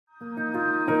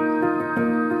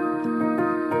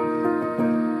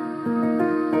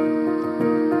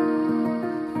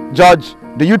Judge,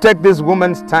 do you take this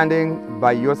woman standing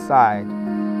by your side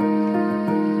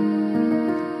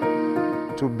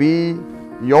to be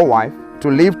your wife, to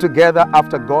live together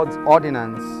after God's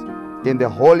ordinance in the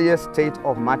holiest state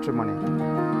of matrimony?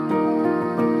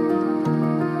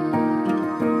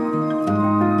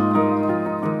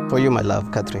 For you, my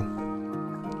love, Catherine.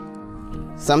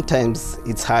 Sometimes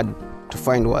it's hard to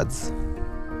find words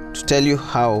to tell you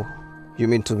how you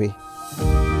mean to me.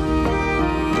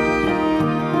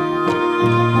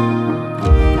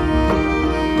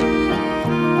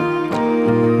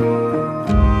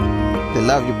 The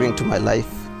love you bring to my life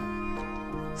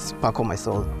sparkles my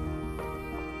soul.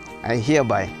 I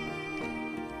hereby,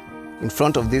 in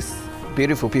front of these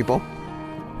beautiful people,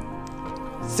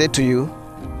 say to you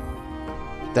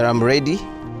that I'm ready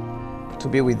to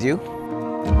be with you.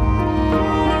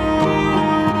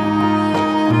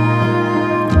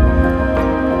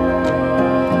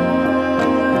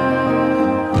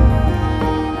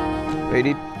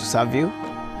 Ready to serve you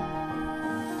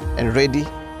and ready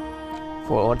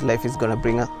for what life is gonna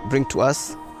bring to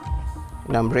us.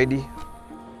 And I'm ready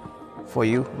for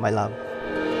you, my love.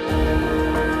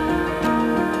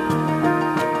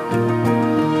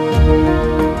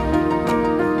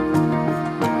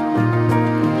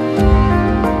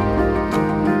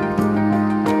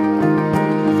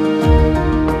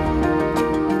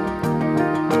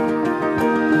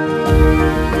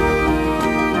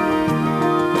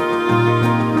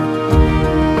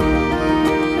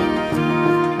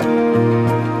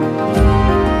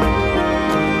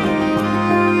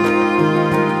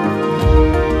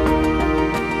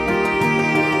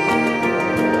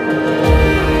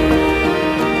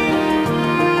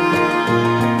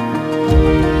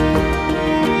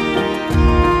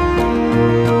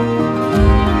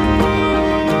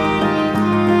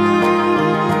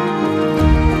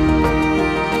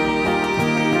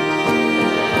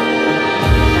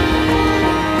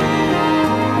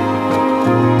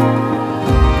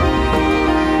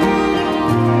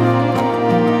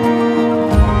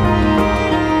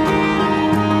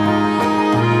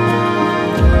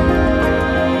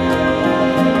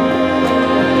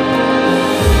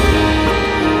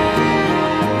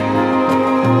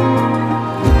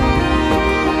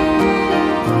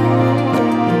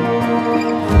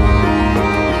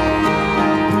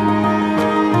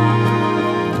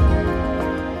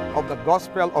 The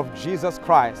gospel of Jesus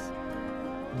Christ,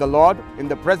 the Lord, in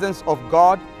the presence of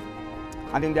God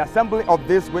and in the assembly of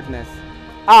this witness,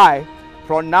 I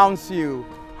pronounce you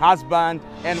husband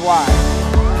and wife.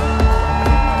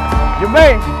 You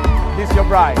may kiss your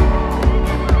bride.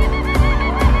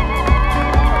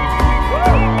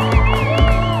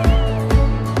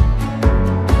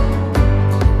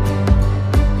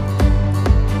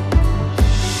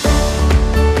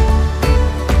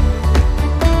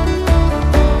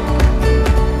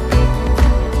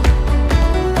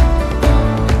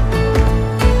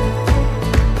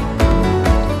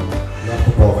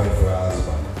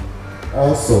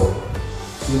 Also,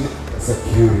 she needs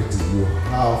security. You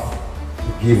have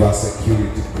to give her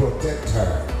security, protect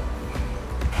her.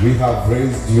 We have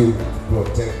raised you to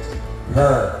protect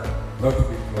her, not to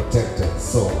be protected.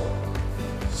 So,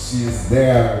 she's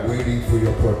there waiting for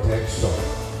your protection.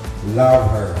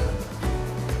 Love her.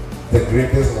 The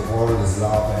greatest of all is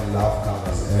love, and love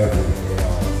covers everything else.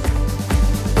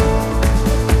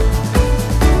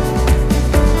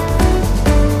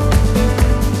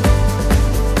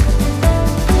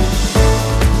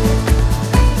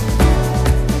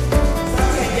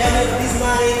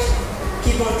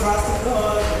 Keep on trusting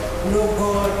God. Know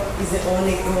God is the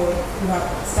only God who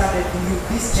have started you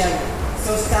this journey.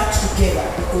 So start together,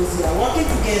 because you are working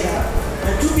together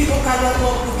and two people cannot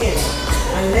work together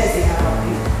unless they have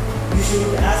agreed. You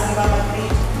should ask if I'm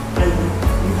agreed, and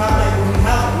you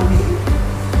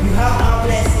have our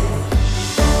blessing.